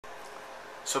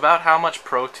So about how much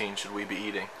protein should we be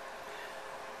eating?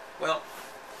 Well,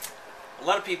 a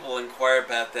lot of people inquire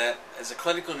about that. As a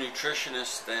clinical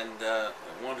nutritionist and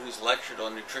one who's lectured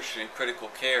on nutrition and critical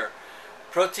care,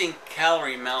 protein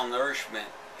calorie malnourishment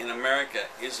in America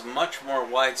is much more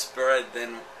widespread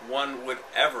than one would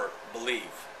ever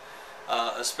believe,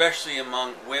 especially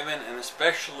among women and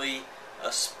especially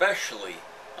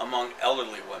among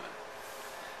elderly women.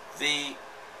 The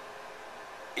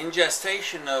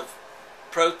ingestion of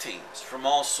proteins from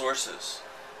all sources,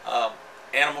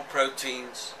 animal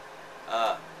proteins,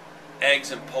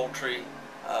 eggs and poultry,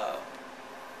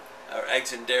 or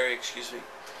eggs and dairy, excuse me.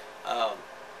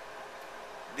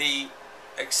 The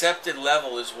accepted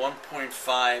level is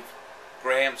 1.5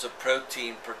 grams of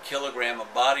protein per kilogram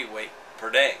of body weight per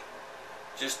day,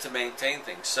 just to maintain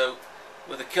things. So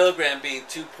with a kilogram being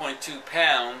 2.2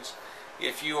 pounds,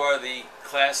 if you are the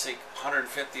classic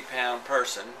 150-pound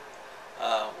person,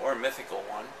 or a mythical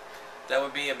one, that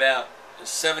would be about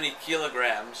 70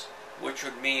 kilograms, which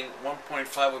would mean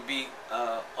 1.5 would be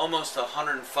almost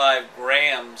 105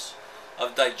 grams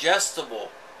of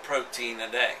digestible protein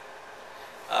a day.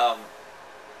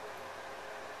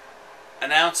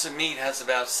 An ounce of meat has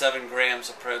about 7 grams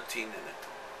of protein in it.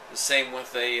 The same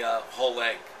with a whole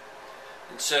egg.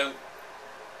 And so,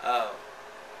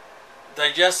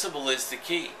 digestible is the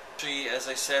key. As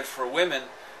I said, for women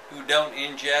who don't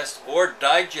ingest or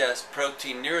digest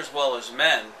protein near as well as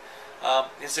men,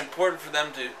 it's important for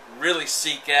them to really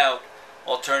seek out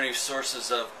alternative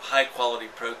sources of high quality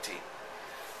protein.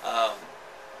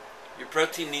 Your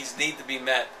protein needs need to be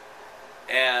met,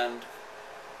 and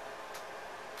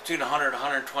between 100 and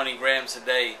 120 grams a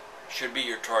day should be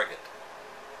your target.